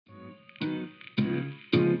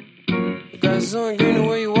grass on green the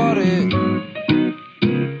way you water it.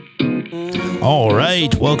 All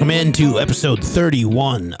right, welcome into episode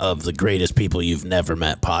 31 of the Greatest People You've Never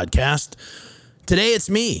Met podcast. Today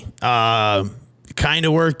it's me. Kind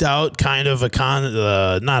of worked out, kind of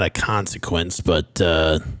not a consequence, but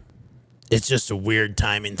it's just a weird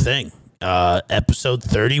timing thing. Episode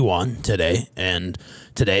 31 today, and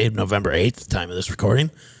today, November 8th, time of this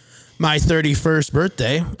recording, my 31st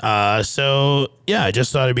birthday. So yeah, I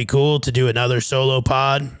just thought it'd be cool to do another solo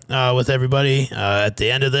pod with everybody. At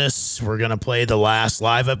the end of this, we're going to play the last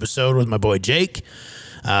live episode with my boy Jake.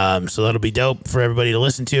 So that'll be dope for everybody to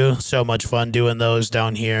listen to. So much fun doing those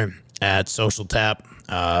down here at Social Tap.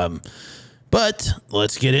 But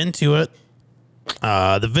let's get into it.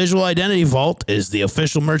 The Visual Identity Vault is the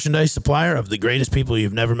official merchandise supplier of the Greatest People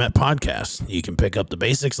You've Never Met podcast. You can pick up the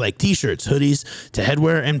basics like t-shirts, hoodies, to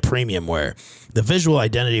headwear and premium wear. The Visual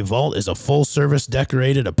Identity Vault is a full-service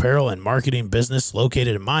decorated apparel and marketing business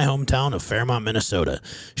located in my hometown of Fairmont, Minnesota.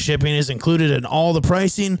 Shipping is included in all the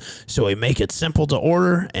pricing, so we make it simple to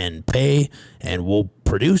order and pay, and we'll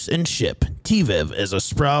produce and ship. TVIV is a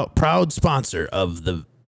proud sponsor of the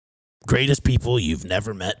Greatest People You've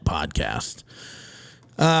Never Met podcast.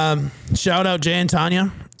 Shout out Jay and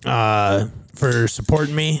Tanya for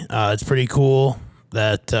supporting me. It's pretty cool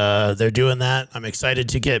that they're doing that. I'm excited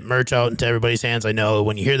to get merch out into everybody's hands. I know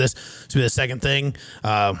when you hear this, it's be the second thing.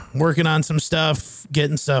 Working on some stuff,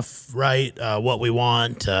 getting stuff right, what we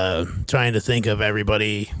want, trying to think of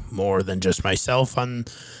everybody more than just myself on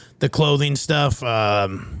the clothing stuff.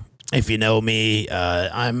 If you know me,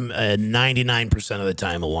 I'm 99% of the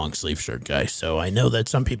time a long sleeve shirt guy. So I know that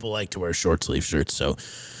some people like to wear short sleeve shirts. So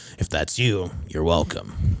if that's you, you're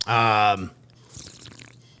welcome. Shout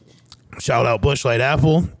out Busch Light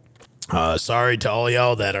Apple. Sorry to all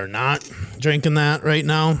y'all that are not drinking that right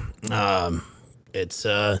now. It's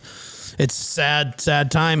a sad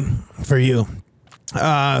time for you.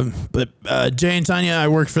 But Jay and Tanya, I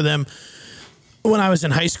worked for them when I was in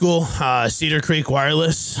high school. Cedar Creek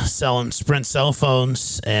Wireless, selling Sprint cell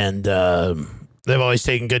phones, and they've always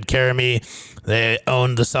taken good care of me. They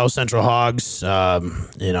owned the South Central Hogs,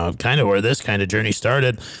 kind of where this kind of journey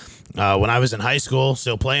started. When I was in high school,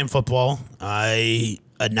 still playing football, I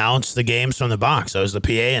announced the games from the box. I was the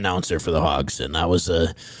PA announcer for the Hogs, and that was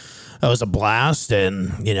a blast.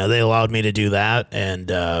 And they allowed me to do that, and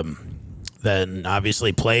then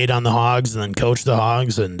obviously played on the Hogs, and then coached the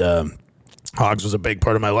Hogs, and Hogs was a big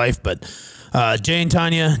part of my life. But Jay and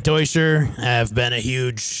Tanya Deutscher have been a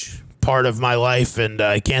huge part of my life, and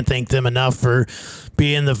I can't thank them enough for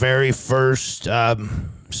being the very first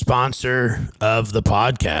sponsor of the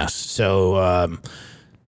podcast. So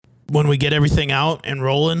when we get everything out and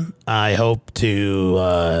rolling, I hope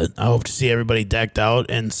to see everybody decked out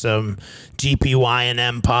in some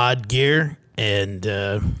GPYNM pod gear. And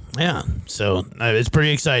so it's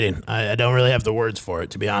pretty exciting. I don't really have the words for it,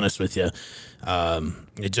 to be honest with you.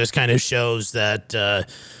 It just kind of shows that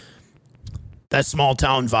small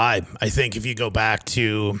town vibe. I think if you go back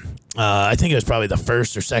to, I think it was probably the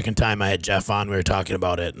first or second time I had Jeff on, we were talking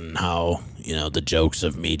about it and how, the jokes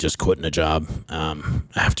of me just quitting a job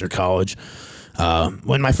after college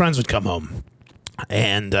when my friends would come home.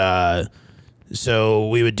 And so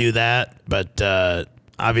we would do that, but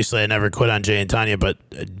obviously I never quit on Jay and Tanya, but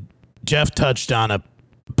Jeff touched on a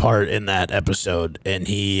part in that episode, and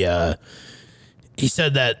he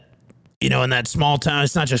said that, in that small town,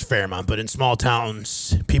 it's not just Fairmont, but in small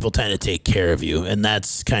towns, people tend to take care of you, and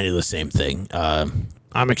that's kind of the same thing.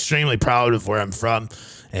 I'm extremely proud of where I'm from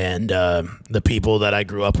and the people that I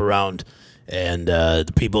grew up around and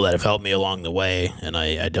the people that have helped me along the way, and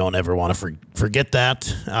I don't ever want to forget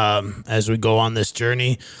that as we go on this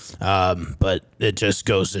journey, but it just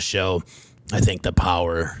goes to show, I think, the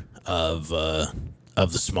power of the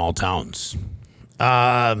small towns.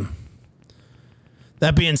 That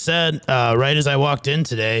being said, right as I walked in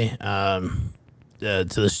today to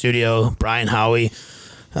the studio, Brian Howie,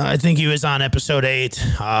 I think he was on episode 8.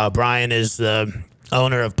 Brian is the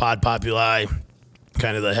owner of Pod Populi,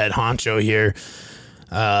 kind of the head honcho here.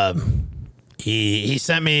 He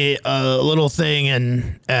sent me a little thing,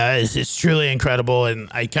 and it's truly incredible, and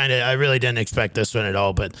I really didn't expect this one at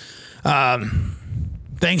all, but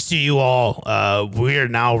thanks to you all, we are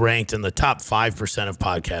now ranked in the top 5% of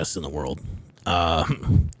podcasts in the world.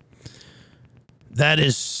 That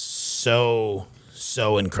is so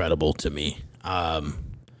incredible to me. I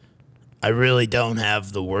really don't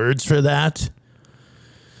have the words for that.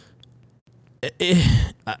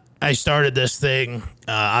 I started this thing,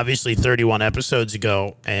 obviously 31 episodes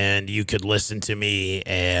ago, and you could listen to me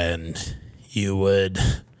and you would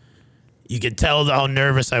you could tell how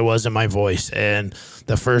nervous I was in my voice. And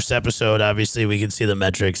the first episode, obviously, we could see the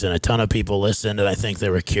metrics, and a ton of people listened, and I think they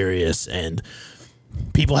were curious. And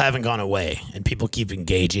people haven't gone away, and people keep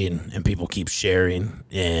engaging, and people keep sharing.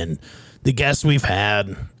 And the guests we've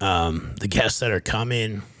had, the guests that are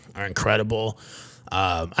coming are incredible.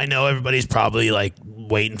 I know everybody's probably like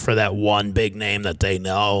waiting for that one big name that they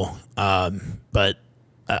know. But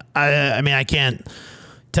I mean, I can't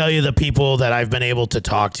tell you the people that I've been able to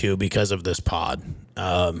talk to because of this pod.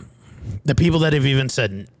 The people that have even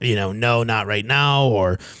said, no, not right now,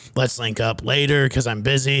 or let's link up later because I'm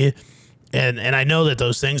busy. And I know that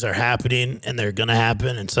those things are happening, and they're going to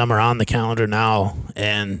happen, and some are on the calendar now.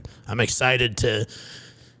 And I'm excited to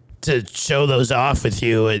show those off with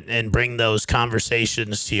you and bring those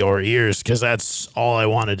conversations to your ears, because that's all I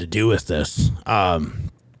wanted to do with this. But,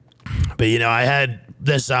 I had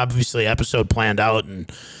this obviously episode planned out,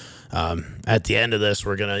 and at the end of this,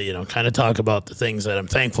 we're going to, kind of talk about the things that I'm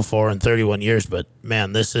thankful for in 31 years. But,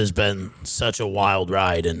 man, this has been such a wild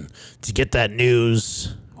ride. And to get that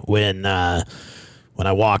news when I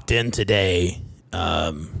walked in today,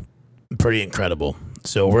 pretty incredible.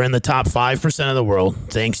 So we're in the top 5% of the world,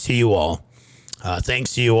 thanks to you all.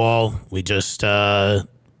 Thanks to you all. We just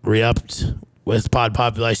re-upped with Pod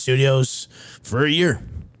Populi Studios for a year.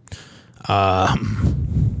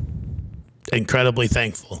 Incredibly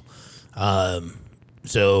thankful.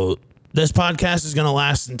 So this podcast is going to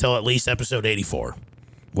last until at least episode 84,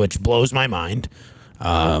 which blows my mind.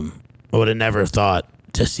 I would have never thought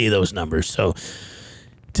to see those numbers. So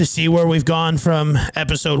to see where we've gone from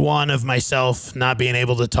episode 1 of myself not being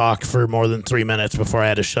able to talk for more than 3 minutes before I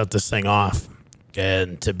had to shut this thing off,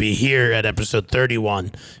 and to be here at episode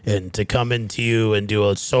 31 and to come into you and do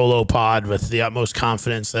a solo pod with the utmost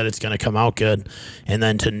confidence that it's going to come out good, and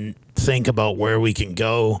then to think about where we can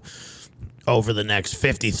go over the next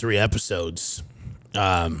 53 episodes.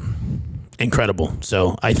 Incredible.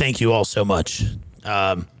 So I thank you all so much.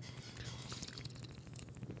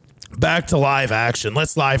 Back to live action.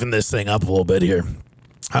 Let's liven this thing up a little bit here.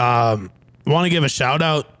 I want to give a shout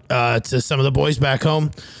out to some of the boys back home.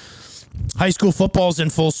 High school football's in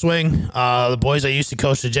full swing. The boys I used to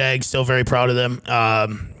coach the Jags, still very proud of them.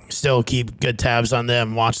 Still keep good tabs on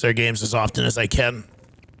them, watch their games as often as I can.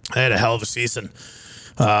 I had a hell of a season.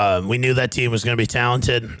 We knew that team was going to be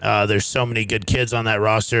talented. There's so many good kids on that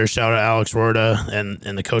roster. Shout out Alex Rorda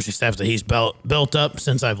and the coaching staff that he's built up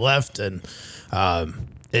since I've left. And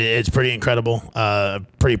it's pretty incredible.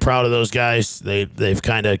 Pretty proud of those guys. They've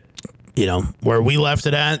kind of, where we left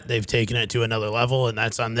it at, they've taken it to another level, and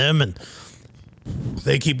that's on them. And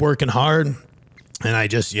they keep working hard. And I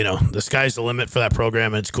just, the sky's the limit for that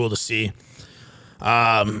program. And it's cool to see.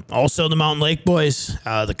 Also the Mountain Lake boys,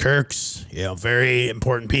 the Kirks, very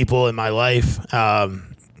important people in my life.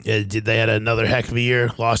 They had another heck of a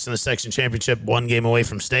year, lost in the section championship, 1 game away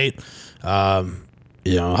from state.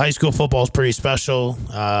 High school football is pretty special.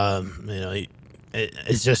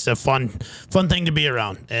 It's just a fun thing to be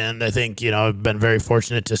around. And I think, I've been very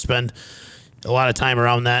fortunate to spend a lot of time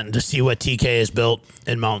around that and to see what TK has built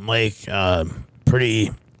in Mountain Lake.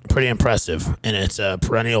 Pretty impressive. And it's a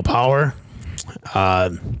perennial power.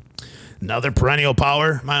 Another perennial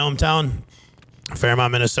power, my hometown,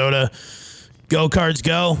 Fairmont, Minnesota. Go Cards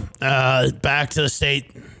go. Back to the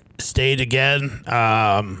state again.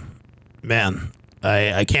 Man,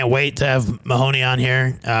 I can't wait to have Mahoney on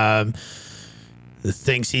here. The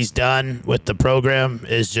things he's done with the program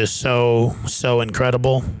is just so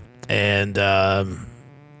incredible. And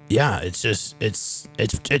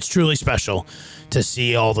it's truly special to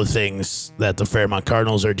see all the things that the Fairmont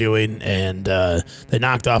Cardinals are doing. And they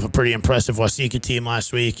knocked off a pretty impressive Waseca team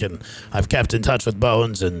last week, and I've kept in touch with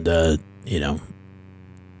Bones, and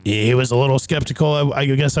he was a little skeptical, I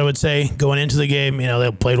guess I would say, going into the game.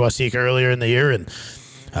 They played Waseca earlier in the year, and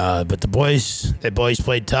but the boys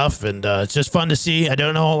played tough, and it's just fun to see. I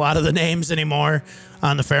don't know a lot of the names anymore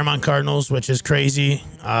on the Fairmont Cardinals, which is crazy.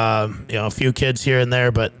 A few kids here and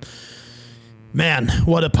there, but man,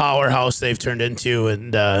 what a powerhouse they've turned into,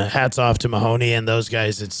 and hats off to Mahoney and those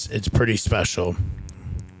guys. It's pretty special.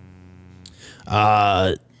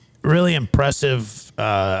 Really impressive,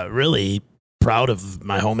 really proud of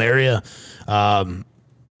my home area.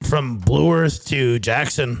 From Blue Earth to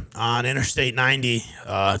Jackson on Interstate 90,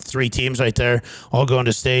 3 teams right there, all going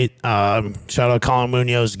to state. Shout out Colin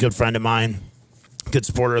Munoz, a good friend of mine, good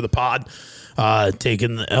supporter of the pod,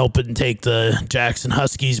 helping take the Jackson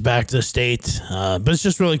Huskies back to the state. But it's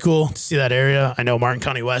just really cool to see that area. I know Martin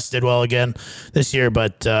County West did well again this year,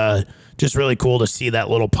 but just really cool to see that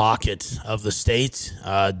little pocket of the state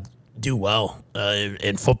do well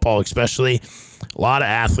in football, especially. A lot of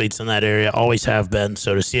athletes in that area, always have been.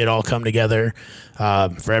 So to see it all come together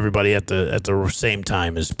for everybody at the same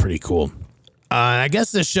time is pretty cool. I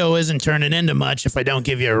guess this show isn't turning into much if I don't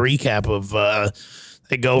give you a recap of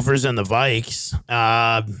the Gophers and the Vikes.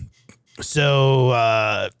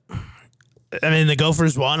 The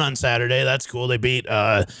Gophers won on Saturday. That's cool. They beat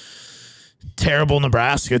terrible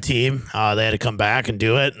Nebraska team. They had to come back and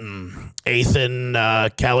do it. And Ethan,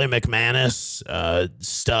 Kelly McManus,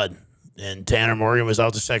 stud. And Tanner Morgan was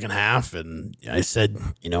out the second half. And I said,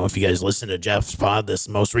 if you guys listen to Jeff's pod, this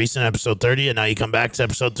most recent episode 30, and now you come back to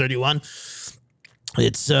episode 31,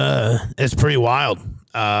 it's pretty wild.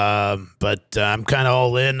 But I'm kind of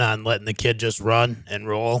all in on letting the kid just run and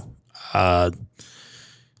roll.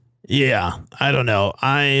 Yeah, I don't know.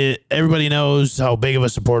 Everybody knows how big of a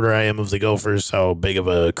supporter I am of the Gophers, how big of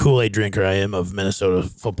a Kool-Aid drinker I am of Minnesota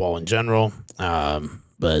football in general.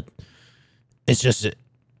 But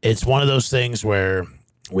it's one of those things where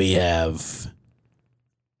we have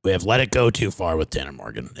let it go too far with Tanner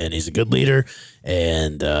Morgan, and he's a good leader,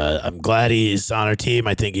 and I'm glad he's on our team.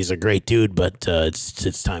 I think he's a great dude, but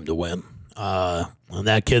it's time to win. And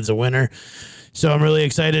that kid's a winner. So I'm really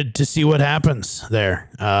excited to see what happens there.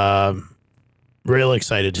 Real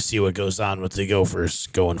excited to see what goes on with the Gophers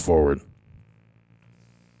going forward.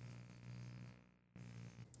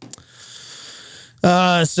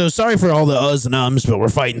 So sorry for all the uhs and ums, but we're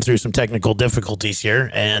fighting through some technical difficulties here.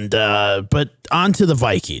 And but on to the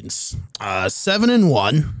Vikings.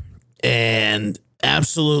 7-1 and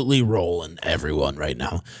absolutely rolling everyone right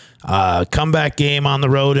now. Comeback game on the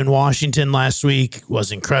road in Washington last week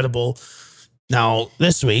was incredible. Now,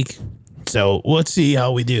 this week, so let's see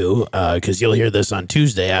how we do, because you'll hear this on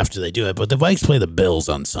Tuesday after they do it, but the Vikes play the Bills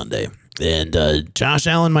on Sunday, and Josh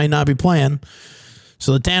Allen might not be playing,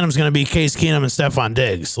 so the tandem's going to be Case Keenum and Stephon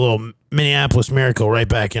Diggs, a little Minneapolis miracle right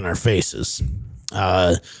back in our faces.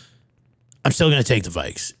 I'm still going to take the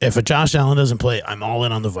Vikes. If a Josh Allen doesn't play, I'm all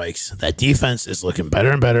in on the Vikes. That defense is looking better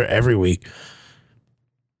and better every week.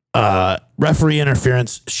 Referee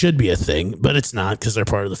interference should be a thing, but it's not because they're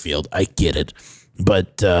part of the field. I get it.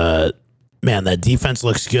 But, man, that defense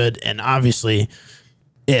looks good. And obviously,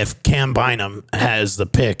 if Cam Bynum has the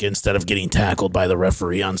pick instead of getting tackled by the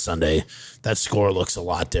referee on Sunday, that score looks a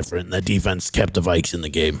lot different. That defense kept the Vikes in the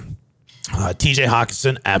game. TJ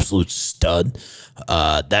Hawkinson, absolute stud.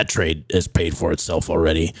 That trade has paid for itself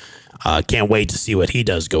already. Can't wait to see what he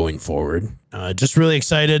does going forward. Just really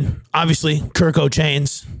excited. Obviously, Kirk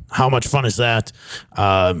O'Chains. How much fun is that?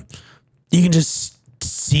 You can just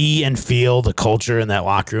see and feel the culture in that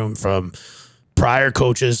locker room from prior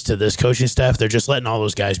coaches to this coaching staff. They're just letting all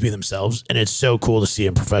those guys be themselves, and it's so cool to see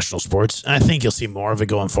in professional sports. And I think you'll see more of it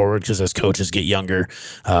going forward because as coaches get younger,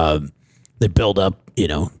 they build up,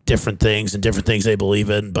 different things and different things they believe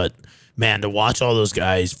in. But man, to watch all those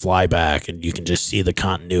guys fly back and you can just see the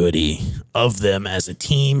continuity of them as a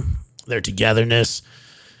team, their togetherness,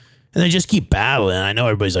 and they just keep battling. I know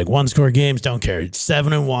everybody's like, one-score games, don't care. It's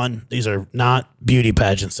 7-1. These are not beauty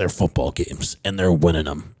pageants. They're football games, and they're winning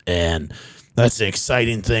them. And that's the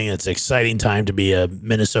exciting thing. It's an exciting time to be a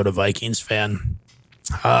Minnesota Vikings fan.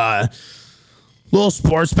 Little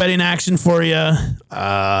sports betting action for you.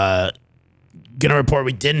 Going to report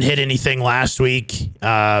we didn't hit anything last week.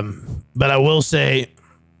 But I will say,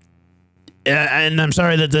 and I'm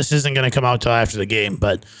sorry that this isn't going to come out till after the game,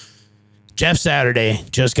 but Jeff Saturday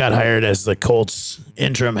just got hired as the Colts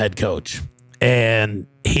interim head coach, and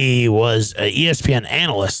he was an ESPN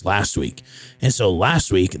analyst last week. And so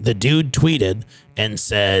last week, the dude tweeted and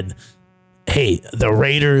said, hey, the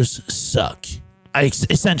Raiders suck.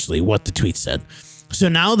 Essentially what the tweet said. So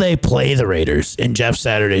now they play the Raiders in Jeff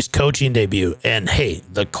Saturday's coaching debut, and hey,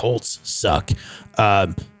 the Colts suck.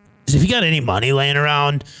 So if you got any money laying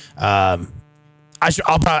around, I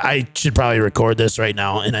should probably record this right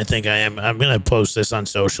now, and I think I am. I'm going to post this on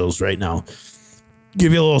socials right now.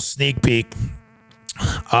 Give you a little sneak peek.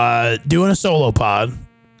 Doing a solo pod,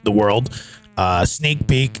 the world. Sneak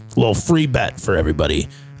peek, little free bet for everybody.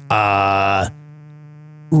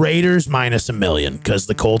 Raiders minus $1 million because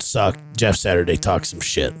the Colts suck. Jeff Saturday talks some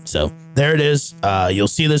shit. So there it is. You'll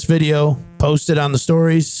see this video posted on the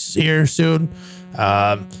stories here soon.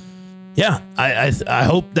 Yeah, I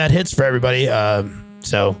hope that hits for everybody.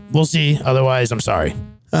 So we'll see. Otherwise, I'm sorry.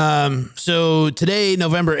 So today,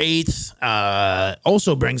 November 8th,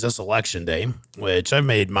 also brings us Election Day, which I've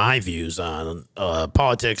made my views on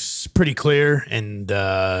politics pretty clear. And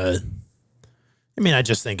I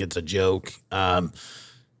just think it's a joke.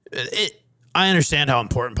 I understand how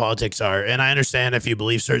important politics are, and I understand if you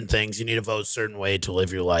believe certain things, you need to vote a certain way to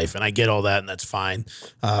live your life, and I get all that, and that's fine.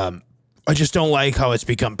 I just don't like how it's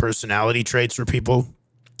become personality traits for people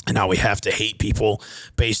and how we have to hate people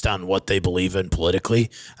based on what they believe in politically.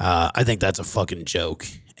 I think that's a fucking joke.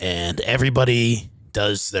 And everybody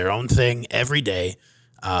does their own thing every day.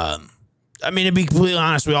 I mean, to be completely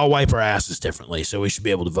honest, we all wipe our asses differently, so we should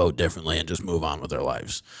be able to vote differently and just move on with our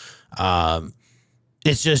lives.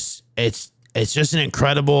 It's just an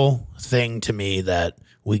incredible thing to me that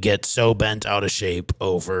we get so bent out of shape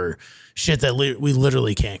over shit that we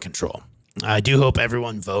literally can't control. I do hope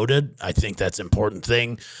everyone voted. I think that's an important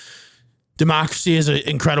thing. Democracy is an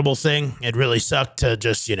incredible thing. It really sucked to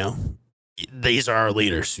just, these are our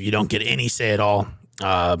leaders. You don't get any say at all.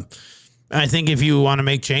 I think if you want to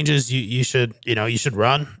make changes, you should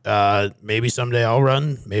run. Maybe someday I'll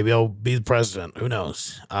run. Maybe I'll be the president. Who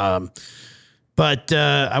knows? But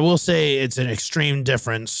I will say it's an extreme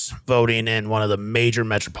difference voting in one of the major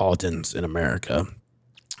metropolitans in America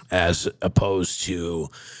as opposed to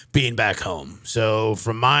being back home. So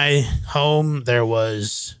from my home, there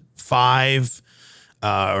was 5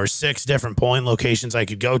 or 6 different polling locations I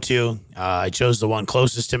could go to. I chose the one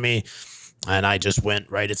closest to me, and I just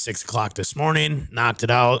went right at 6 o'clock this morning, knocked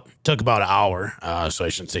it out. Took about an hour, so I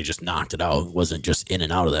shouldn't say just knocked it out. It wasn't just in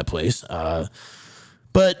and out of that place.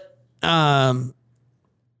 But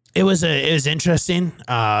it was interesting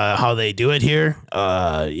how they do it here.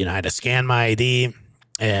 I had to scan my ID,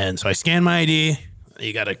 and so I scanned my ID.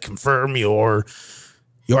 You got to confirm your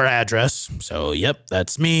address. So, yep,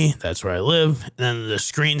 that's me. That's where I live. And then the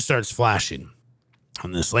screen starts flashing,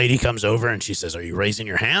 and this lady comes over and she says, "Are you raising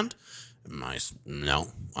your hand?" And no,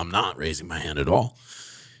 I'm not raising my hand at all.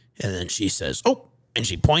 And then she says, "Oh," and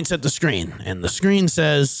she points at the screen, and the screen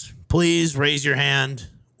says, "Please raise your hand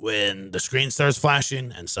when the screen starts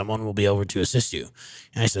flashing and someone will be over to assist you."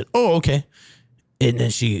 And I said, "Oh, okay." And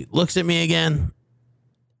then she looks at me again,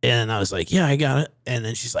 and I was like, "Yeah, I got it." And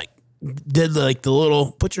then she's like, did the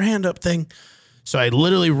little put your hand up thing. So I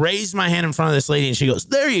literally raised my hand in front of this lady, and she goes,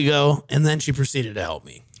 "There you go." And then she proceeded to help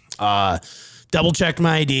me. Double checked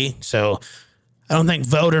my ID. So I don't think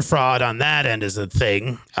voter fraud on that end is a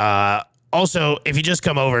thing. Also, if you just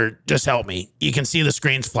come over, just help me. You can see the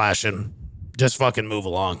screens flashing. Just fucking move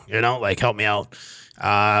along, help me out.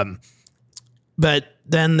 But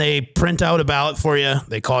then they print out a ballot for you.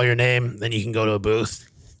 They call your name. Then you can go to a booth.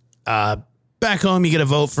 Back home, you get a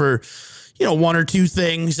vote for, 1 or 2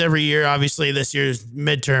 things every year. Obviously, this year's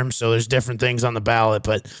midterm, so there's different things on the ballot.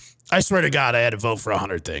 But I swear to God, I had to vote for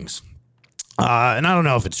 100 things. And I don't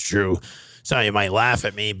know if it's true. Some of you might laugh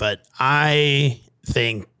at me, but I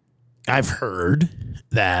think I've heard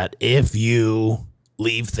that if you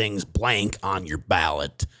leave things blank on your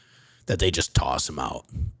ballot, that they just toss them out.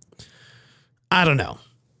 I don't know.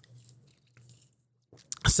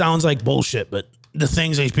 Sounds like bullshit, but the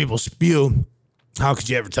things these people spew, how could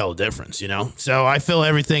you ever tell the difference, So I fill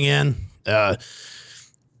everything in.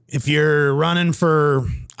 If you're running for,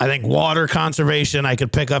 I think, water conservation, I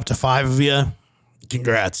could pick up to 5 of you.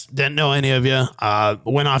 Congrats. Didn't know any of you.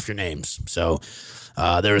 Went off your names. So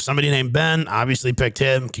there was somebody named Ben. Obviously picked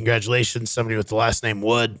him. Congratulations. Somebody with the last name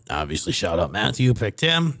Wood. Obviously shout out Matthew. Picked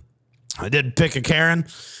him. I did pick a Karen.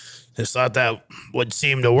 Just thought that would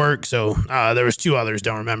seem to work. So there was 2 others.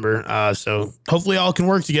 Don't remember. So hopefully all can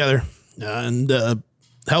work together and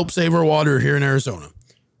help save our water here in Arizona.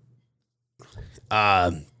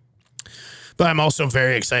 But I'm also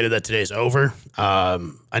very excited that today's over. I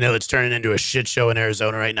know it's turning into a shit show in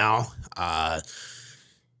Arizona right now.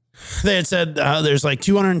 They had said there's like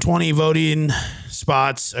 220 voting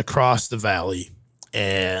spots across the valley,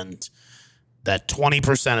 and that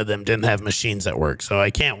 20% of them didn't have machines that work. So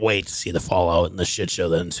I can't wait to see the fallout and the shit show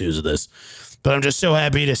that ensues of this. But I'm just so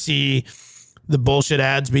happy to see the bullshit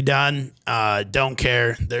ads be done. Don't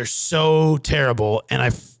care. They're so terrible.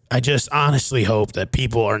 And I just honestly hope that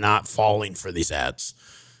people are not falling for these ads.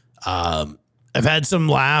 I've had some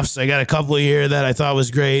laughs. I got a couple here that I thought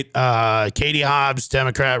was great. Katie Hobbs,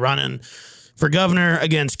 Democrat, running for governor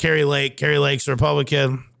against Kari Lake. Kari Lake's a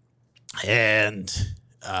Republican. And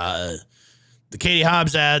the Katie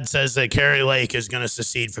Hobbs ad says that Kari Lake is going to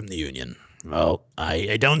secede from the union. Well,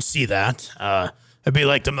 I don't see that. It'd be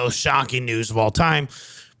like the most shocking news of all time.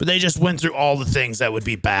 But they just went through all the things that would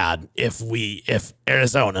be bad if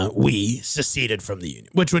Arizona, we seceded from the union,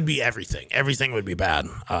 which would be everything. Everything would be bad.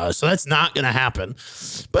 So that's not going to happen.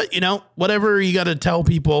 But, whatever you got to tell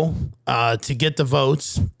people to get the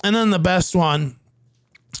votes. And then the best one,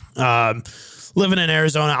 living in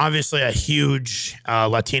Arizona, obviously a huge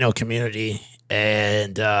Latino community.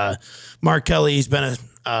 And Mark Kelly, he's been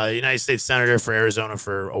a United States Senator for Arizona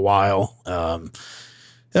for a while.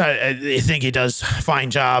 I think he does a fine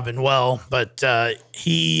job and well, but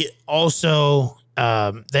he also,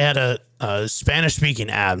 they had a Spanish-speaking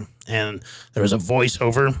ad, and there was a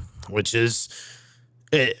voiceover, which is,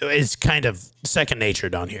 it's kind of second nature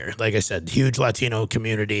down here. Like I said, huge Latino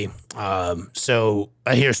community. So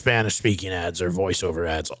I hear Spanish-speaking ads or voiceover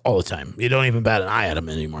ads all the time. You don't even bat an eye at them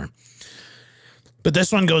anymore. But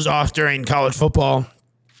this one goes off during college football,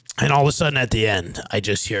 and all of a sudden at the end, I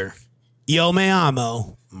just hear, "Yo me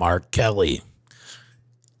amo, Mark Kelly."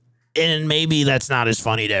 And maybe that's not as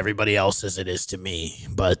funny to everybody else as it is to me,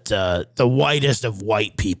 but the whitest of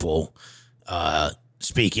white people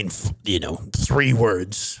speaking, 3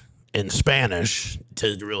 words in Spanish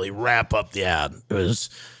to really wrap up the ad. It was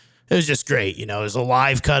just great. It was a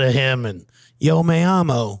live cut of him and "Yo me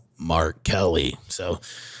amo, Mark Kelly." So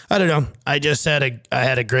I don't know. I just had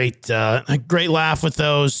a great laugh with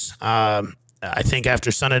those. I think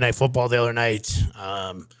after Sunday Night Football the other night,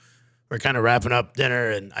 we're kind of wrapping up dinner,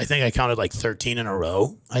 and I think I counted like 13 in a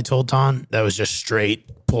row. I told Ton that was just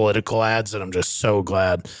straight political ads, and I'm just so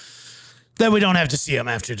glad that we don't have to see them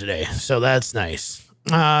after today. So that's nice.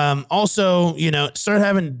 Also, start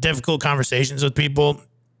having difficult conversations with people.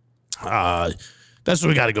 That's what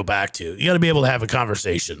we got to go back to. You got to be able to have a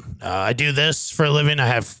conversation. I do this for a living.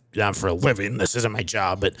 Not for a living. This isn't my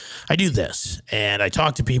job, but I do this, and I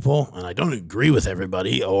talk to people, and I don't agree with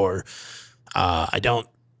everybody, or I don't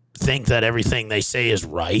think that everything they say is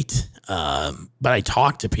right. But I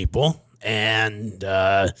talk to people, and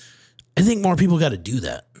I think more people got to do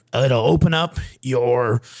that. It'll open up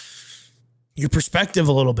your perspective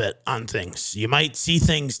a little bit on things. You might see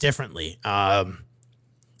things differently.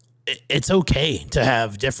 It's okay to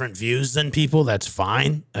have different views than people. That's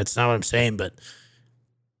fine. That's not what I'm saying, but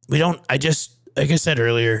like I said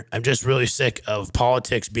earlier, I'm just really sick of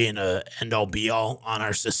politics being a end all be all on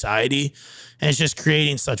our society. And it's just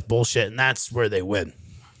creating such bullshit. And that's where they win.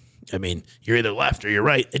 I mean, you're either left or you're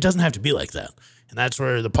right. It doesn't have to be like that. And that's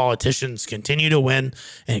where the politicians continue to win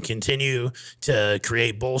and continue to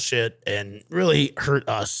create bullshit and really hurt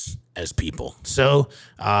us as people. So,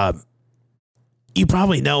 you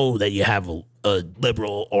probably know that you have a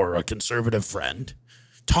liberal or a conservative friend.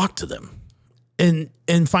 Talk to them and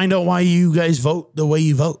find out why you guys vote the way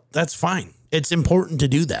you vote. That's fine. It's important to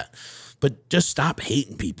do that. But just stop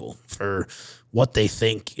hating people for what they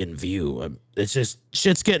think and view. It's just,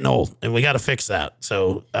 shit's getting old, and we got to fix that.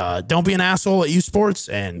 So don't be an asshole at U Sports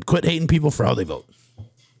and quit hating people for how they vote.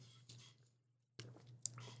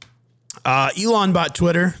 Elon bought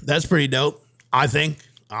Twitter. That's pretty dope, I think.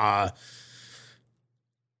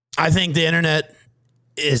 I think the internet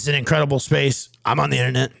is an incredible space. I'm on the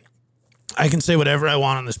internet. I can say whatever I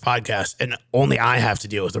want on this podcast, and only I have to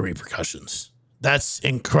deal with the repercussions. That's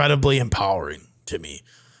incredibly empowering to me.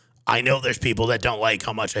 I know there's people that don't like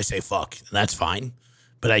how much I say fuck, and that's fine,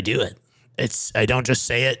 but I do it. I don't just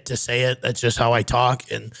say it to say it. That's just how I talk,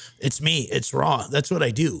 and it's me. It's raw. That's what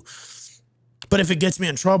I do. But if it gets me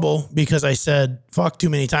in trouble because I said fuck too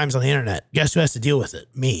many times on the internet, guess who has to deal with it?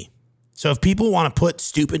 Me. So if people want to put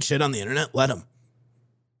stupid shit on the internet, let them.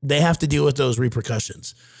 They have to deal with those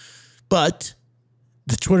repercussions. But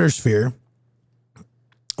the Twitter sphere,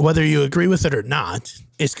 whether you agree with it or not,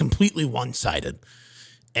 is completely one-sided.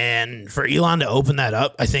 And for Elon to open that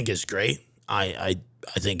up, I think is great. I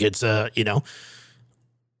think it's,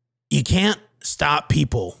 you can't stop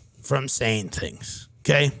people from saying things,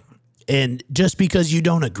 okay? And just because you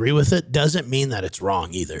don't agree with it doesn't mean that it's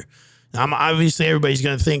wrong either. Now, obviously, everybody's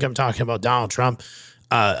going to think I'm talking about Donald Trump.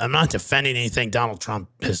 I'm not defending anything Donald Trump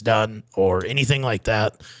has done or anything like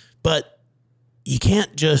that. But you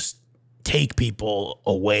can't just take people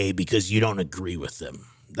away because you don't agree with them.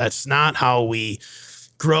 That's not how we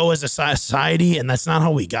grow as a society, and that's not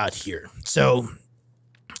how we got here. So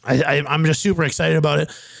I'm just super excited about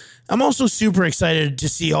it. I'm also super excited to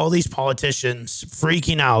see all these politicians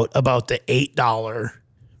freaking out about the $8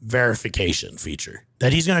 verification feature,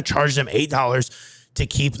 that he's going to charge them $8 to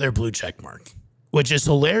keep their blue check mark, which is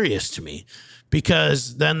hilarious to me,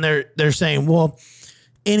 because then they're saying, well,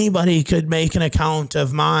 anybody could make an account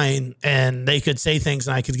of mine and they could say things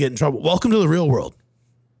and I could get in trouble. Welcome to the real world.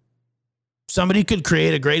 Somebody could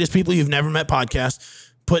create a Greatest People You've Never Met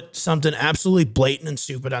podcast, put something absolutely blatant and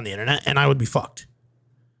stupid on the internet, and I would be fucked.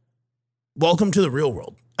 Welcome to the real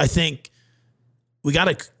world. I think we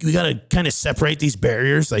gotta kind of separate these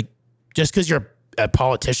barriers. Like, just because you're a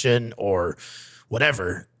politician or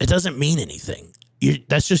whatever, it doesn't mean anything.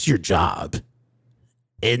 That's just your job.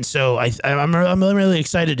 And so I'm really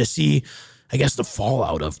excited to see, I guess, the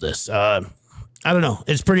fallout of this. I don't know.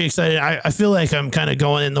 It's pretty exciting. I feel like I'm kind of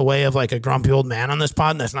going in the way of like a grumpy old man on this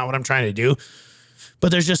pod, and that's not what I'm trying to do.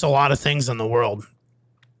 But there's just a lot of things in the world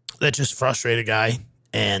that just frustrate a guy.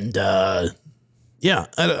 And yeah,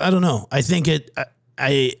 I don't know. I think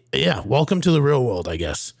welcome to the real world, I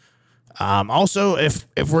guess. Also, if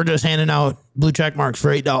we're just handing out blue check marks for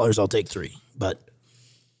 $8, I'll take 3. But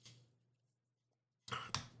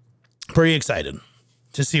pretty excited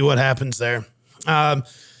to see what happens there.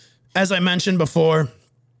 As I mentioned before,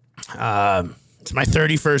 it's my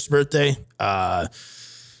 31st birthday.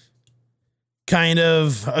 Kind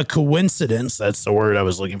of a coincidence. That's the word I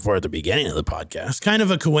was looking for at the beginning of the podcast. Kind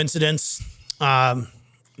of a coincidence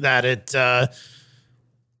that it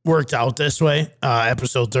worked out this way.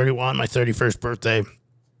 Episode 31, my 31st birthday.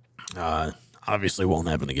 Obviously won't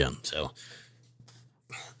happen again. So,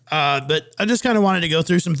 but I just kind of wanted to go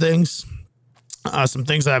through some things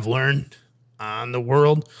I've learned on the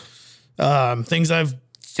world, things I've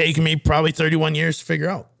taken me probably 31 years to figure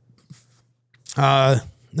out.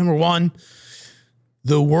 Number one,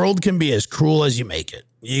 the world can be as cruel as you make it.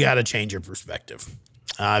 You got to change your perspective.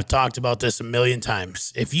 I've talked about this a million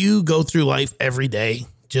times. If you go through life every day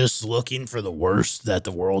just looking for the worst that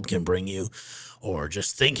the world can bring you, or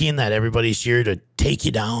just thinking that everybody's here to take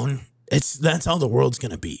you down, that's how the world's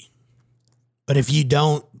going to be. But if you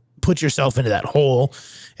don't put yourself into that hole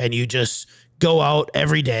and you just go out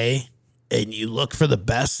every day and you look for the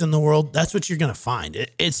best in the world, that's what you're going to find.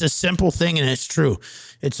 It's a simple thing, and it's true.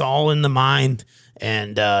 It's all in the mind,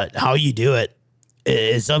 and how you do it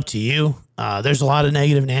is up to you. There's a lot of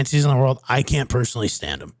negative Nancys in the world. I can't personally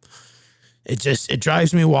stand them. It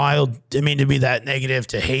drives me wild. I mean, to be that negative,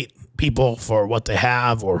 to hate people for what they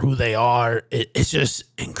have or who they are. It's just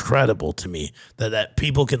incredible to me that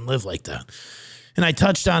people can live like that. And I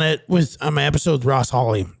touched on it on my episode with Ross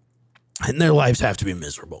Hawley, and their lives have to be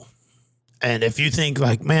miserable. And if you think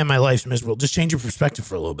like, man, my life's miserable, just change your perspective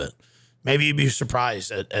for a little bit. Maybe you'd be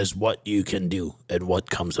surprised as what you can do and what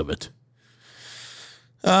comes of it.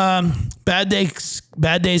 Bad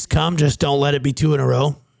days come. Just don't let it be 2 in a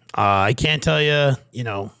row. I can't tell you,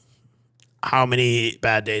 how many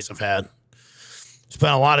bad days I've had.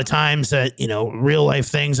 Spent a lot of times that, real life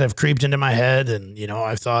things have creeped into my head, and,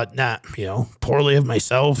 I've thought, poorly of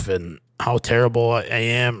myself and how terrible I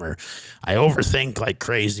am, or I overthink like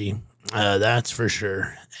crazy. That's for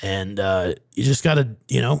sure. And you just got to,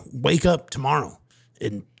 wake up tomorrow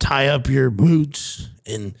and tie up your boots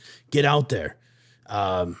and get out there.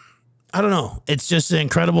 I don't know. It's just an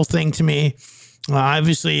incredible thing to me.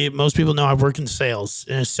 Obviously, most people know I work in sales,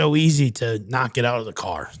 and it's so easy to not get out of the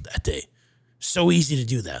car that day. So easy to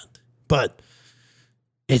do that. But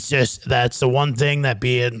it's just, that's the one thing that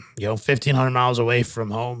being, 1,500 miles away from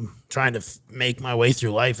home, trying to make my way through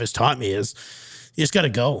life has taught me is you just got to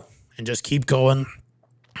go and just keep going.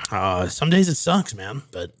 Some days it sucks, man,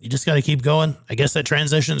 but you just got to keep going. I guess that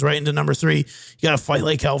transitions right into number 3. You got to fight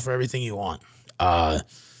like hell for everything you want.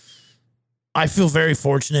 I feel very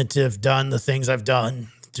fortunate to have done the things I've done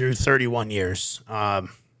through 31 years. I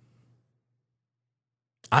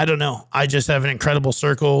don't know. I just have an incredible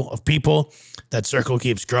circle of people. That circle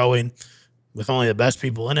keeps growing with only the best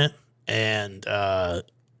people in it. And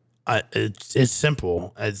it's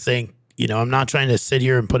simple. I think, I'm not trying to sit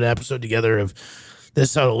here and put an episode together of this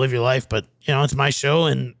is how to live your life, but it's my show,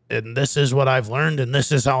 and this is what I've learned, and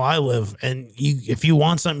this is how I live. And if you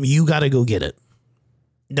want something, you got to go get it.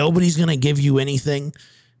 Nobody's going to give you anything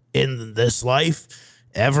in this life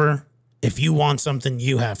ever. If you want something,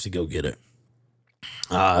 you have to go get it.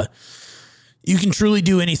 You can truly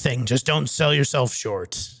do anything. Just don't sell yourself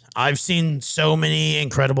short. I've seen so many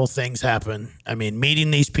incredible things happen. I mean,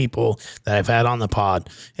 meeting these people that I've had on the pod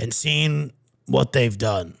and seeing what they've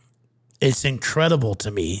done. It's incredible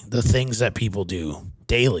to me, the things that people do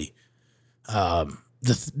daily.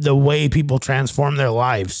 The way people transform their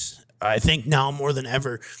lives. I think now more than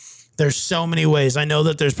ever, there's so many ways. I know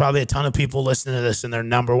that there's probably a ton of people listening to this, and their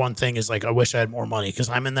number one thing is like, I wish I had more money, because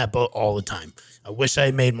I'm in that boat all the time. I wish I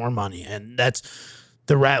had made more money. And that's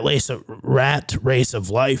the rat race of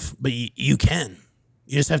life. But you can.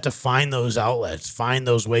 You just have to find those outlets, find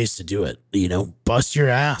those ways to do it. Bust your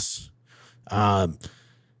ass.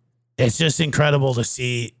 It's just incredible to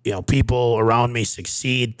see, people around me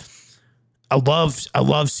succeed. I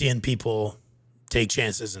love seeing people take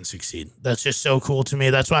chances and succeed. That's just so cool to me.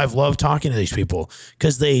 That's why I've loved talking to these people,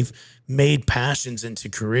 because they've made passions into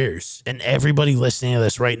careers, and everybody listening to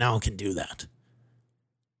this right now can do that.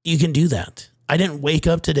 You can do that. I didn't wake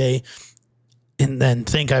up today and then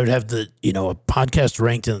think I would have a podcast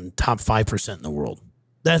ranked in the top 5% in the world.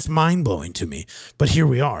 That's mind blowing to me. But here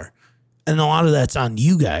we are. And a lot of that's on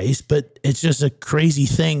you guys, but it's just a crazy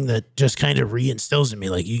thing that just kind of reinstills in me,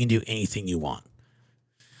 like, you can do anything you want.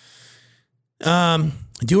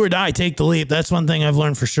 Do or die, take the leap. That's one thing I've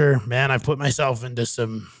learned for sure. Man, I've put myself into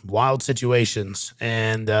some wild situations.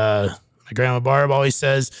 And my grandma Barb always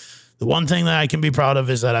says, the one thing that I can be proud of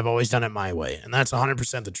is that I've always done it my way. And that's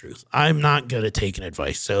 100% the truth. I'm not good at taking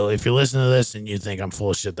advice. So if you're listening to this and you think I'm full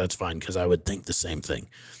of shit, that's fine, because I would think the same thing.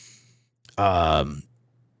 But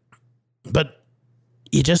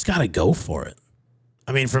you just got to go for it.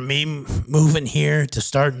 I mean, from me moving here to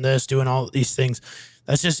starting this, doing all these things,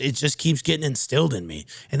 it just keeps getting instilled in me.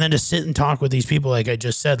 And then to sit and talk with these people, like I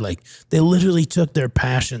just said, like they literally took their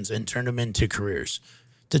passions and turned them into careers.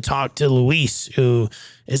 To talk to Luis, who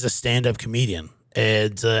is a stand-up comedian,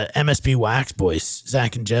 and MSB Wax Boys,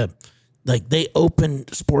 Zach and Jeb, like they open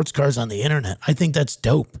sports cars on the internet. I think that's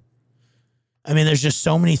dope. I mean, there's just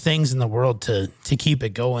so many things in the world to keep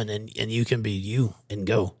it going, and you can be you and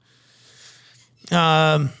go.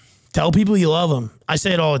 Tell people you love them. I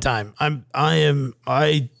say it all the time.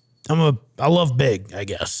 I love big, I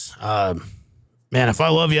guess. Man, if I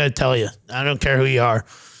love you, I'd tell you. I don't care who you are.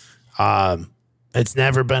 It's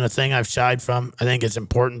never been a thing I've shied from. I think it's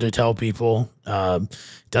important to tell people. It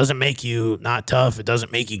doesn't make you not tough. It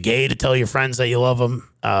doesn't make you gay to tell your friends that you love them.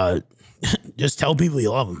 Just tell people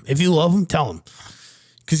you love them. If you love them, tell them.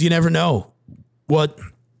 Because you never know what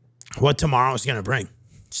tomorrow is going to bring.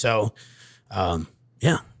 So,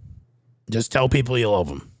 yeah. Just tell people you love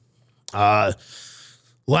them.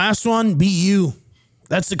 Last one, be you.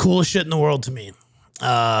 That's the coolest shit in the world to me.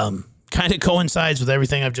 Kind of coincides with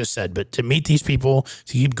everything I've just said, but to meet these people,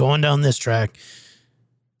 to keep going down this track,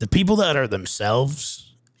 the people that are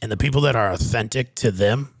themselves and the people that are authentic to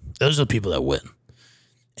them, those are the people that win.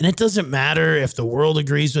 And it doesn't matter if the world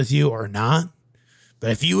agrees with you or not, but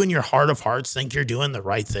if you in your heart of hearts think you're doing the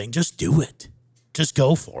right thing, just do it. Just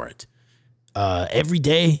go for it. Every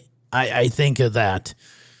day, I think of that.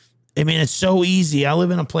 I mean, it's so easy. I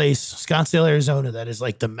live in a place, Scottsdale, Arizona, that is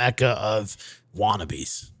like the mecca of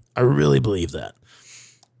wannabes. I really believe that.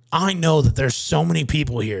 I know that there's so many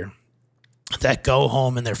people here that go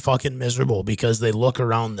home and they're fucking miserable because they look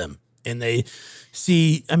around them and they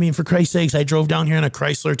see, I mean, for Christ's sakes, I drove down here in a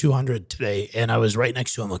Chrysler 200 today and I was right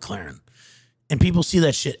next to a McLaren. And people see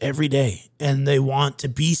that shit every day and they want to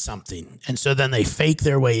be something. And so then they fake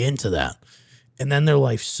their way into that. And then their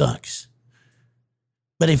life sucks.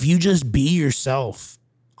 But if you just be yourself,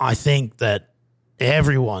 I think that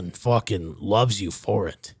everyone fucking loves you for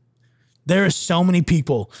it. There are so many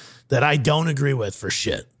people that I don't agree with for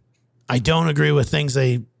shit. I don't agree with things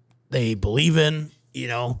they believe in, you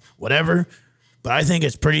know, whatever. But I think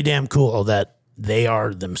it's pretty damn cool that they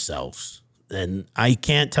are themselves. And I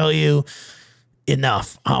can't tell you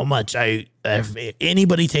enough how much if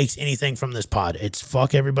anybody takes anything from this pod, it's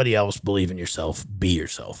fuck everybody else, believe in yourself, be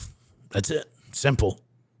yourself. That's it. Simple.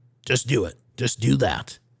 Just do it. Just do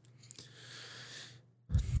that.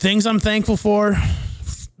 Things I'm thankful for,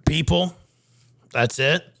 people. That's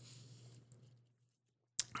it.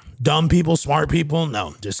 Dumb people, smart people.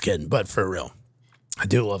 No, just kidding. But for real, I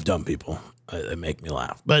do love dumb people. They make me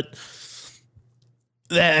laugh. But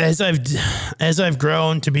as I've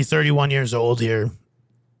grown to be 31 years old here,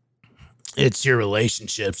 it's your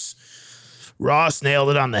relationships. Ross nailed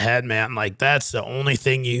it on the head, man. Like that's the only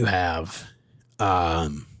thing you have.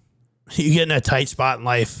 You get in a tight spot in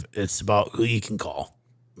life. It's about who you can call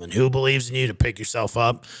and who believes in you to pick yourself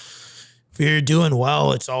up. If you're doing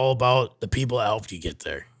well, it's all about the people that helped you get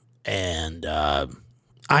there. And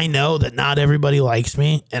I know that not everybody likes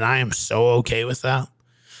me, and I am so okay with that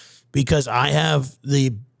because I have the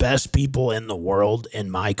best people in the world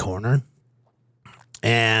in my corner.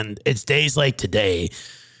 And it's days like today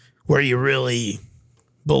where you really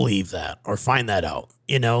believe that or find that out,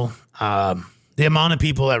 you know. The amount of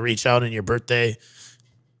people that reach out on your birthday,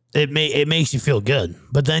 it makes you feel good.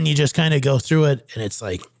 But then you just kind of go through it, and it's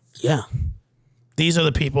like, yeah, these are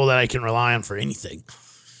the people that I can rely on for anything.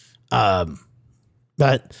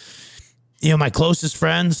 But, you know, my closest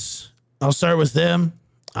friends, I'll start with them.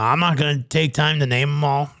 I'm not going to take time to name them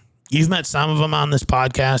all. You've met some of them on this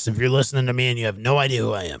podcast. If you're listening to me and you have no idea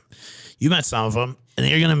who I am, you met some of them, and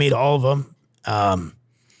you're going to meet all of them.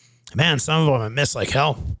 Man, some of them I miss like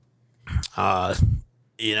hell.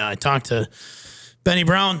 You know, I talked to Benny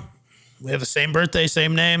Brown. We have the same birthday,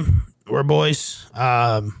 same name. We're boys.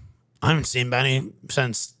 I haven't seen Benny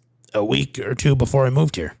since a week or two before I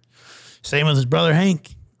moved here. Same with his brother,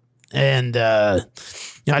 Hank. And, you know,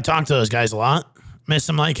 I talk to those guys a lot. Miss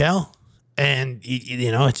them like hell. And,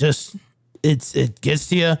 you know, it gets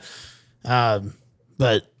to you.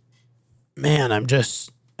 But, man,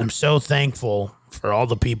 I'm so thankful for all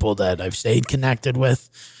the people that I've stayed connected with,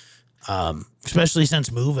 especially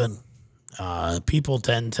since moving. People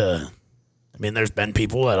tend to I mean, there's been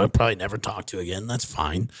people that I'll probably never talk to again. That's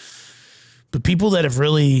fine. But people that have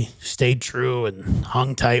really stayed true and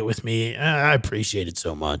hung tight with me, I appreciate it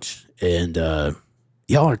so much. And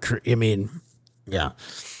y'all are, yeah.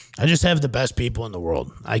 I just have the best people in the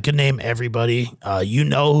world. I could name everybody. You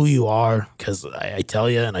know who you are because I tell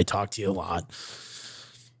you and I talk to you a lot.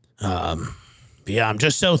 But yeah, I'm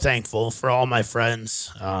just so thankful for all my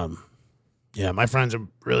friends. Yeah, my friends have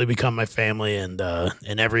really become my family, and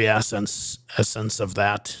in every essence of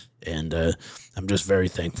that. And I'm just very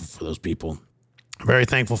thankful for those people. Very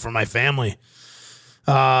thankful for my family.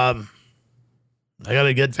 I got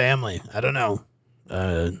a good family. I don't know.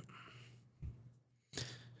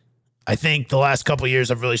 I think the last couple of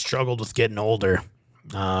years I've really struggled with getting older.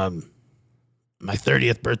 My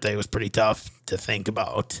 30th birthday was pretty tough to think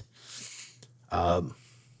about.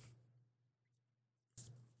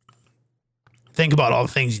 Think about all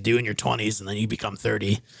the things you do in your 20s and then you become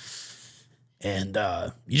 30. And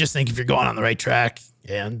you just think if you're going on the right track.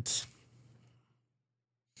 And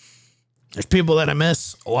there's people that I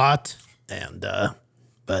miss a lot. And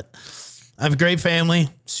but I have a great family,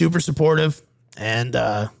 super supportive, and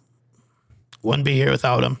wouldn't be here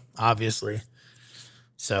without them, obviously.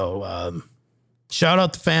 So shout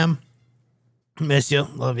out to fam. Miss you.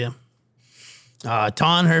 Love you.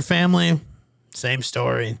 Ton, her family, same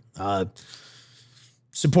story.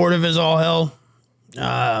 Supportive as all hell.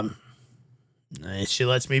 She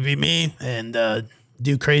lets me be me and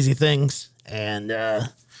do crazy things. And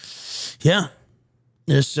yeah,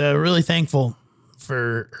 just really thankful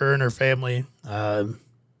for her and her family.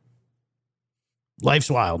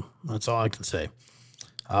 Life's wild. That's all I can say.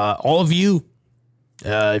 All of you,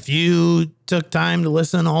 if you took time to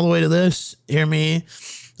listen all the way to this, hear me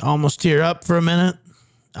almost tear up for a minute.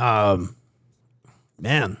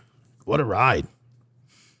 Man, what a ride.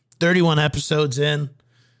 31 episodes in.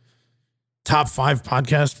 Top 5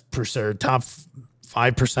 podcasts or top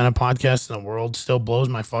 5% of podcasts in the world. Still blows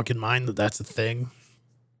my fucking mind that that's a thing.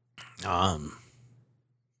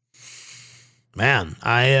 Man,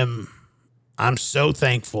 I'm so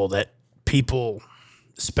thankful that people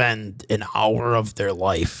spend an hour of their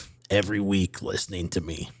life every week listening to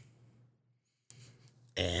me.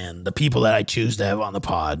 And the people that I choose to have on the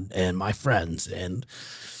pod and my friends, and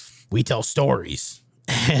we tell stories,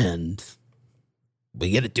 and we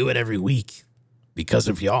get to do it every week because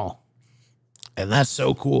of y'all. And that's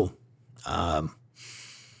so cool. Yeah,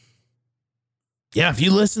 if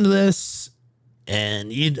you listen to this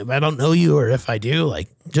and I don't know you, or if I do, like,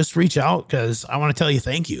 just reach out because I want to tell you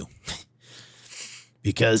thank you.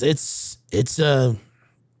 Because it's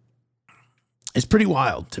pretty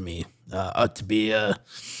wild to me to be a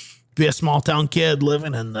small town kid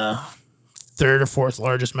living in the 3rd or 4th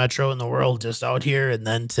largest metro in the world, just out here, and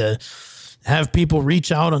then to have people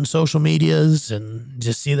reach out on social medias and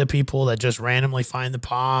just see the people that just randomly find the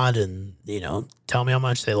pod and, tell me how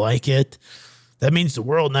much they like it. That means the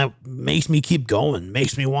world, and that makes me keep going,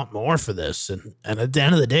 makes me want more for this. And at the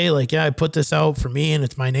end of the day, like, yeah, I put this out for me and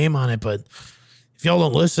it's my name on it, but if y'all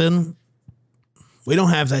don't listen, we don't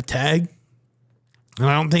have that tag. And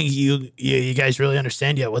I don't think you guys really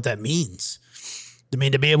understand yet what that means. I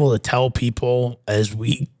mean, to be able to tell people as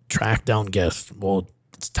we track down guests, well,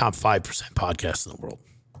 it's top 5% podcast in the world.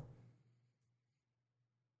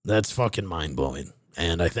 That's fucking mind blowing.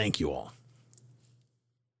 And I thank you all.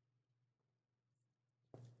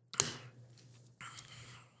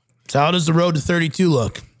 So how does the road to 32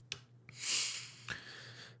 look?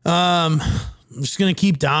 I'm just going to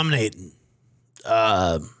keep dominating.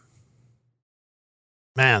 Man,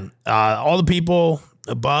 all the people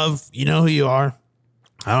above, you know who you are.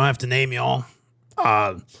 I don't have to name you all.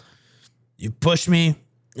 You push me.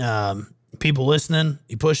 People listening,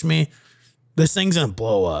 you push me. This thing's going to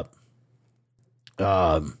blow up.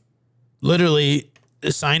 Literally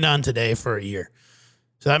signed on today for a year.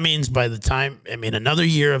 So that means by the time, another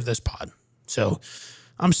year of this pod. So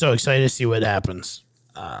I'm so excited to see what happens.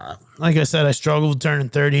 Like I said, I struggle with turning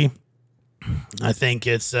 30. I think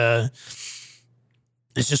it's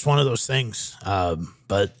just one of those things.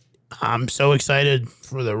 But I'm so excited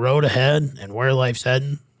for the road ahead and where life's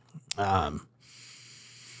heading.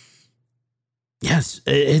 Yes,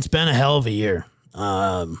 it's been a hell of a year.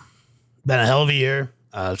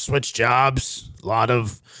 Switched jobs, a lot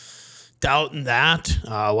of doubt in that,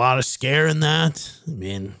 a lot of scare in that.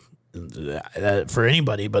 For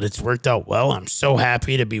anybody, but it's worked out well. I'm so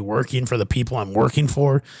happy to be working for the people I'm working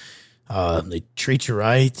for. They treat you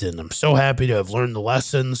right, and I'm so happy to have learned the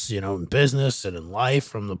lessons, in business and in life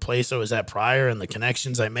from the place I was at prior and the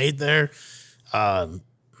connections I made there. But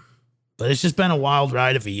it's just been a wild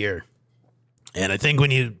ride of a year. And I think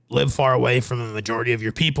when you live far away from the majority of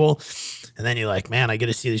your people, and then you're like, man, I get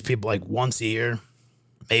to see these people like once a year,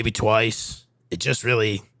 maybe twice. It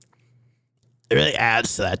really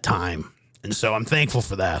adds to that time. And so I'm thankful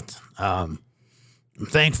for that. I'm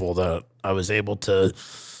thankful that I was able to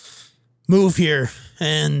move here,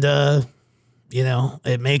 and,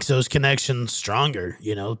 it makes those connections stronger.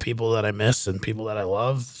 People that I miss and people that I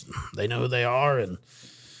love, they know who they are, and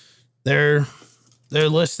they're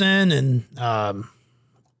listening, and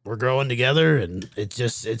we're growing together, and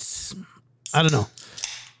it's I don't know.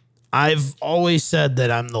 I've always said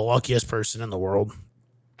that I'm the luckiest person in the world,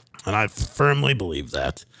 and I firmly believe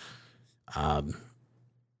that.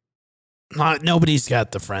 Nobody's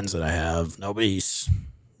got the friends that I have. Nobody's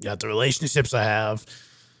got the relationships I have.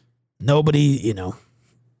 Nobody,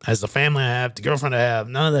 has the family I have, the girlfriend I have,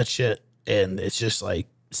 none of that shit. And it's just like,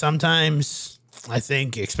 sometimes I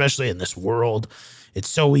think, especially in this world, it's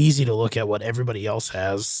so easy to look at what everybody else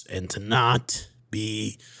has and to not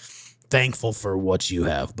be thankful for what you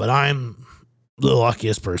have. But I'm the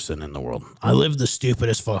luckiest person in the world. I live the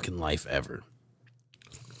stupidest fucking life ever.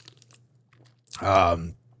 I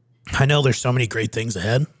know there's so many great things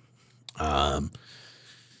ahead.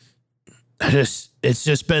 It's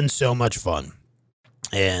just been so much fun.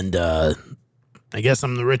 And I guess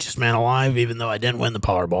I'm the richest man alive, even though I didn't win the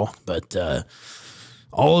Powerball. But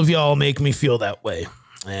all of y'all make me feel that way,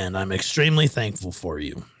 and I'm extremely thankful for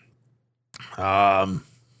you. Yeah.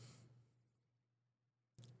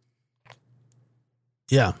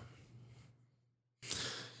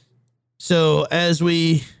 So as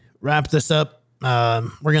we wrap this up,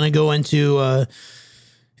 we're gonna go into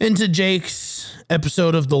Jake's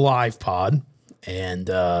episode of the live pod, and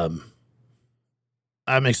I'm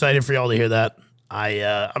excited for y'all to hear that.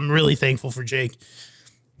 I'm really thankful for Jake.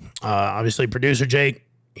 Obviously, producer Jake,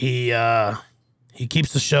 he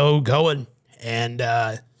keeps the show going, and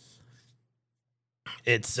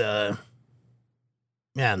it's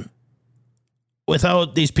man.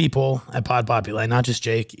 Without these people at Pod Populi, not just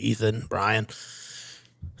Jake, Ethan, Brian,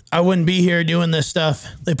 I wouldn't be here doing this stuff.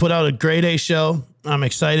 They put out a grade A show. I'm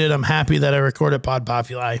excited. I'm happy that I recorded Pod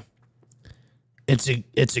Populi. It's a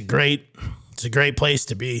great place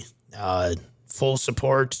to be. Full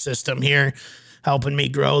support system here, helping me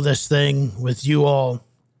grow this thing with you all.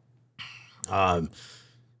 So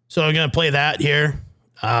I'm gonna play that here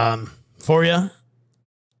for you.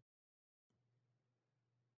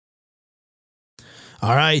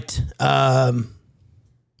 All right.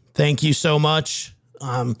 Thank you so much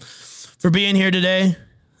for being here today,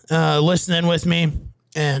 listening with me.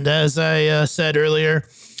 And as I said earlier,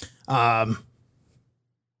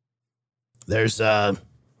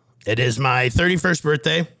 it is my 31st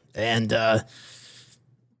birthday, and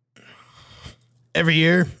every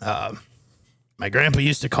year my grandpa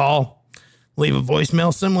used to call, leave a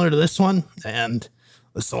voicemail similar to this one, and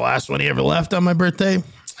this is the last one he ever left on my birthday.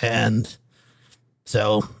 And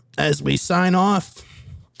so as we sign off,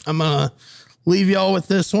 I'm going to leave y'all with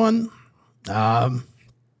this one.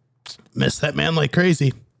 Miss that man like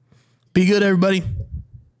crazy. Be good, everybody.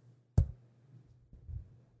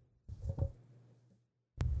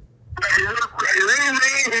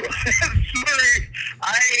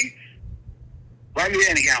 Love you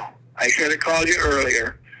anyhow. I should have called you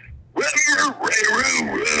earlier. I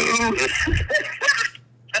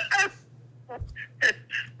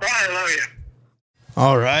love you.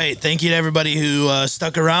 All right. Thank you to everybody who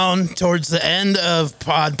stuck around towards the end of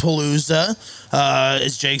Podpalooza.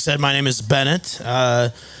 As Jake said, my name is Bennett.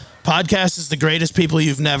 Podcast is the greatest people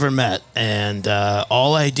you've never met. And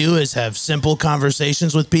all I do is have simple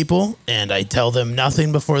conversations with people, and I tell them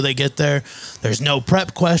nothing before they get there. There's no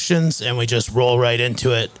prep questions, and we just roll right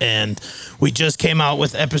into it. And we just came out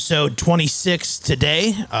with episode 26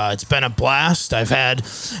 today. It's been a blast. I've had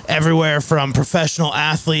everywhere from professional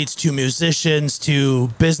athletes to musicians to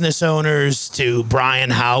business owners to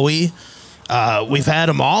Brian Howie. We've had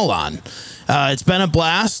them all on. It's been a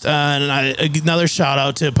blast, and another shout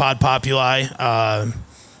out to Pod Populi.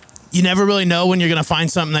 You never really know when you're going to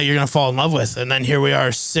find something that you're going to fall in love with, and then here we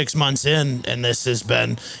are 6 months in, and this has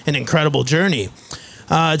been an incredible journey.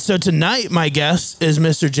 So tonight, my guest is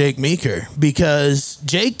Mr. Jake Meeker, because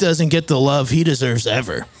Jake doesn't get the love he deserves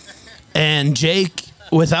ever, and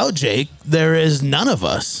without Jake, there is none of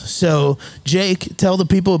us. So, Jake, tell the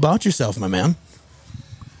people about yourself, my man.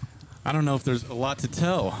 I don't know if there's a lot to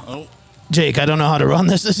tell. Oh. Jake, I don't know how to run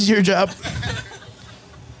this. This is your job.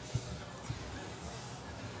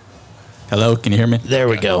 Hello, can you hear me? There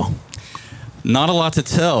we go. Not a lot to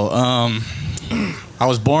tell. I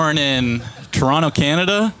was born in Toronto,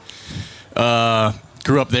 Canada.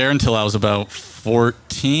 Grew up there until I was about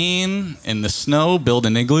 14 in the snow,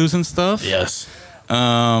 building igloos and stuff. Yes.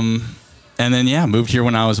 And then, moved here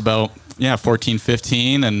when I was about, 14,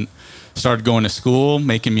 15 and started going to school,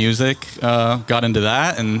 making music, got into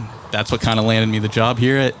that. And that's what kind of landed me the job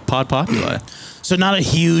here at Pod Populi. So not a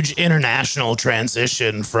huge international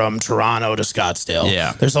transition from Toronto to Scottsdale.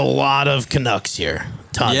 Yeah. There's a lot of Canucks here.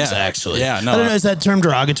 Tons, Yeah. actually. Yeah, no. I don't know, is that term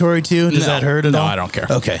derogatory too? Does that hurt at all? No, I don't care.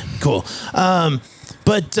 Okay, cool.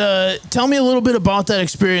 But tell me a little bit about that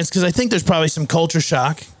experience, because I think there's probably some culture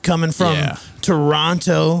shock coming from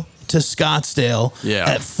Toronto to Scottsdale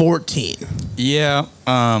at 14. Yeah.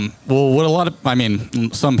 Well,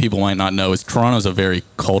 some people might not know is Toronto's a very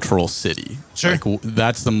cultural city. Sure.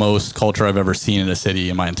 That's the most culture I've ever seen in a city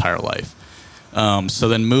in my entire life. So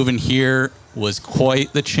then moving here was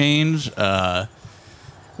quite the change.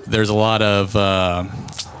 There's a lot of...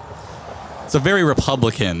 it's a very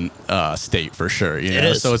Republican state for sure. You know? It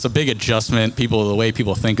is. So it's a big adjustment. The way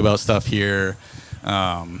people think about stuff here.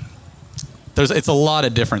 It's a lot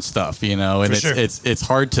of different stuff, and it's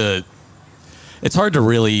hard to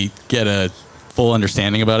really get a full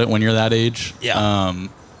understanding about it when you're that age. Yeah.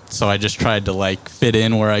 So I just tried to fit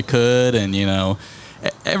in where I could, and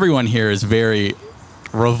everyone here is very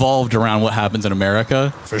revolved around what happens in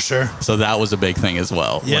America. For sure. So that was a big thing as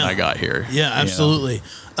well when I got here. Yeah, absolutely.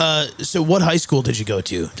 So what high school did you go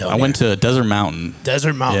to? I went to Desert Mountain.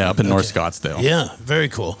 Desert Mountain. Yeah, up in North Scottsdale. Yeah, very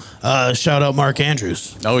cool. Shout out Mark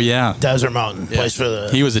Andrews. Oh, yeah. Desert Mountain. Plays for the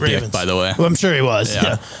He was a Ravens. dick, by the way. Well, I'm sure he was.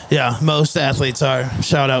 Yeah. Yeah, most athletes are.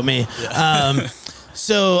 Shout out me. Yeah.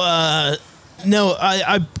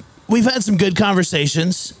 We've had some good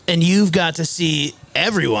conversations, and you've got to see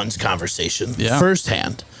everyone's conversation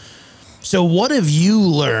firsthand. So what have you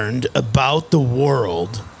learned about the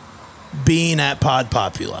world being at Pod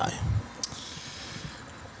Populi?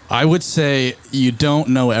 I would say you don't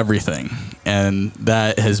know everything, and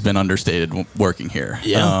that has been understated working here.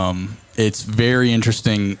 Yeah. It's very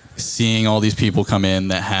interesting seeing all these people come in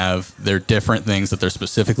that have their different things that they're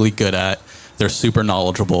specifically good at, they're super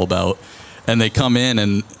knowledgeable about, and they come in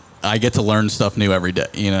and I get to learn stuff new every day,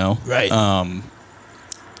 Right.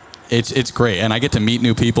 It's great, and I get to meet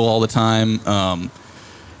new people all the time.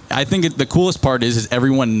 I think the coolest part is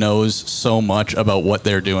everyone knows so much about what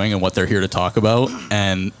they're doing and what they're here to talk about,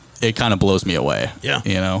 and it kind of blows me away.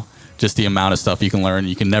 Yeah. Just the amount of stuff you can learn.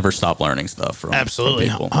 You can never stop learning stuff from Absolutely,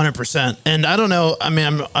 people. 100%. And I don't know,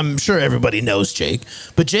 I'm sure everybody knows Jake,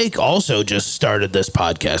 but Jake also just started this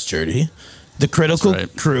podcast journey, The Critical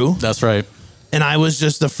Crew. That's right. And I was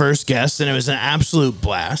just the first guest, and it was an absolute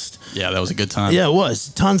blast. Yeah, that was a good time. Yeah, it was.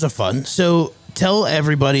 Tons of fun. So tell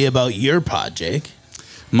everybody about your pod, Jake.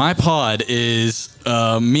 My pod is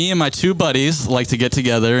me and my two buddies like to get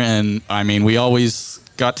together, and we always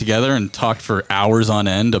got together and talked for hours on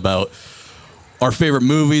end about our favorite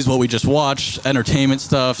movies, what we just watched, entertainment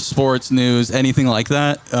stuff, sports, news, anything like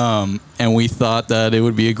that. And we thought that it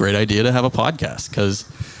would be a great idea to have a podcast because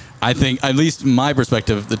I think, at least in my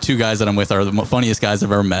perspective, the two guys that I'm with are the funniest guys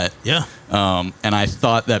I've ever met. Yeah. And I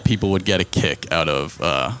thought that people would get a kick out of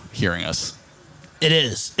hearing us. It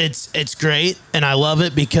is. It's great, and I love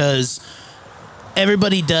it because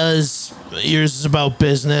everybody does. Yours is about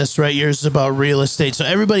business, right? Yours is about real estate. So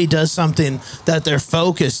everybody does something that they're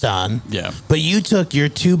focused on. Yeah. But you took your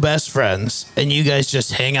two best friends, and you guys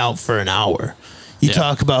just hang out for an hour. You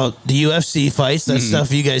talk about the UFC fights, that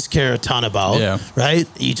stuff you guys care a ton about, right?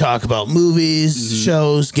 You talk about movies,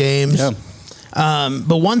 shows, games. Yeah.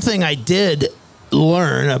 But one thing I did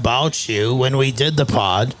learn about you when we did the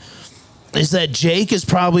pod is that Jake is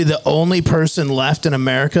probably the only person left in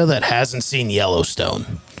America that hasn't seen Yellowstone.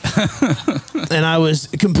 And I was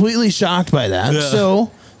completely shocked by that. Yeah.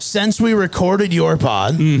 So, since we recorded your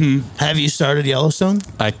pod, have you started Yellowstone?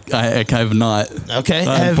 I have not. Okay.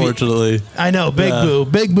 Unfortunately. I know,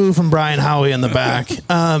 big boo from Brian Howie in the back.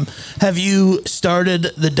 Have you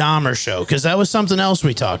started the Dahmer show? Because that was something else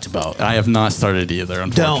we talked about. I have not started either,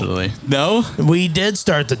 unfortunately. No? We did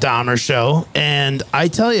start the Dahmer show, and I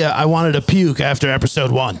tell you, I wanted to puke after episode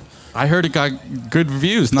 1. I heard it got good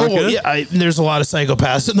reviews. Not good? Yeah, there's a lot of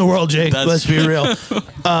psychopaths in the world, Jake. Let's be real.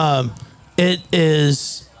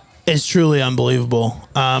 It's truly unbelievable.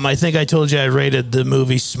 I think I told you I rated the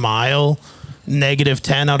movie Smile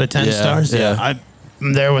 -10 out of 10 stars. Yeah.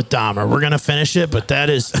 I'm there with Dahmer. We're going to finish it, but that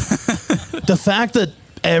is the fact that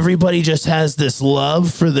everybody just has this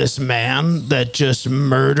love for this man that just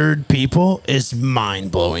murdered people is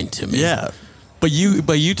mind-blowing to me. Yeah. But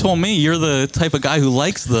you told me you're the type of guy who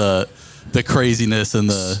likes the craziness and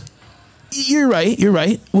the... You're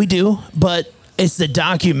right. We do. But it's the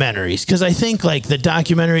documentaries. Because I think, the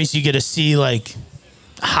documentaries you get to see,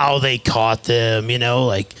 how they caught them,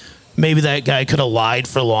 like maybe that guy could have lied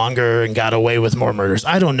for longer and got away with more murders.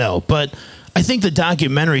 I don't know. But I think the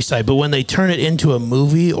documentary side, but when they turn it into a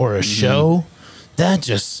movie or a show,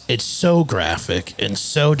 it's so graphic and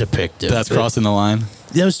so depictive. That's crossing the line.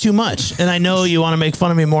 That was too much. And I know you want to make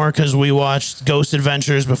fun of me more because we watched Ghost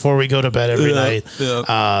Adventures before we go to bed every night.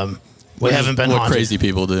 Yeah. We haven't been what haunted. crazy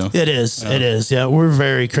people do. It is. It is. Yeah, we're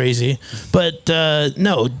very crazy. But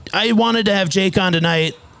no, I wanted to have Jake on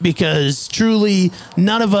tonight because truly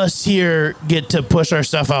none of us here get to push our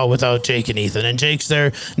stuff out without Jake and Ethan. And Jake's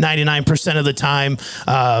there 99% of the time.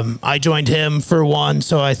 I joined him for one,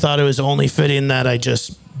 so I thought it was only fitting that I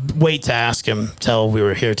just wait to ask him till we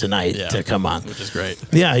were here tonight to come on. Which is great.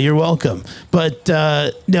 Yeah, you're welcome. But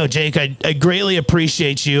no, Jake, I greatly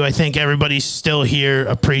appreciate you. I think everybody still here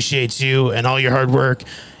appreciates you and all your hard work.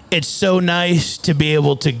 It's so nice to be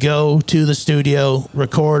able to go to the studio,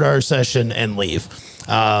 record our session, and leave.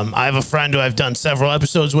 I have a friend who I've done several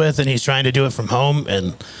episodes with, and he's trying to do it from home,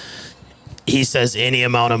 and he says any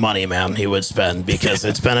amount of money, man, he would spend because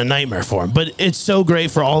it's been a nightmare for him. But it's so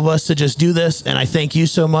great for all of us to just do this, and I thank you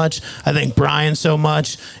so much. I thank Brian so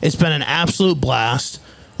much. It's been an absolute blast.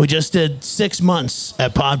 We just did 6 months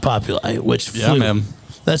at Pod Populi, which flew. Man.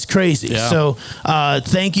 That's crazy. Yeah. So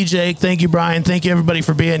thank you, Jake. Thank you, Brian. Thank you, everybody,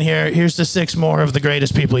 for being here. Here's to 6 more of the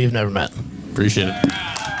greatest people you've never met. Appreciate it.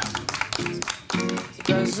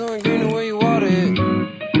 Grass only green the way you water it.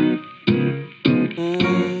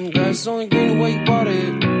 Grass only green the way you water it.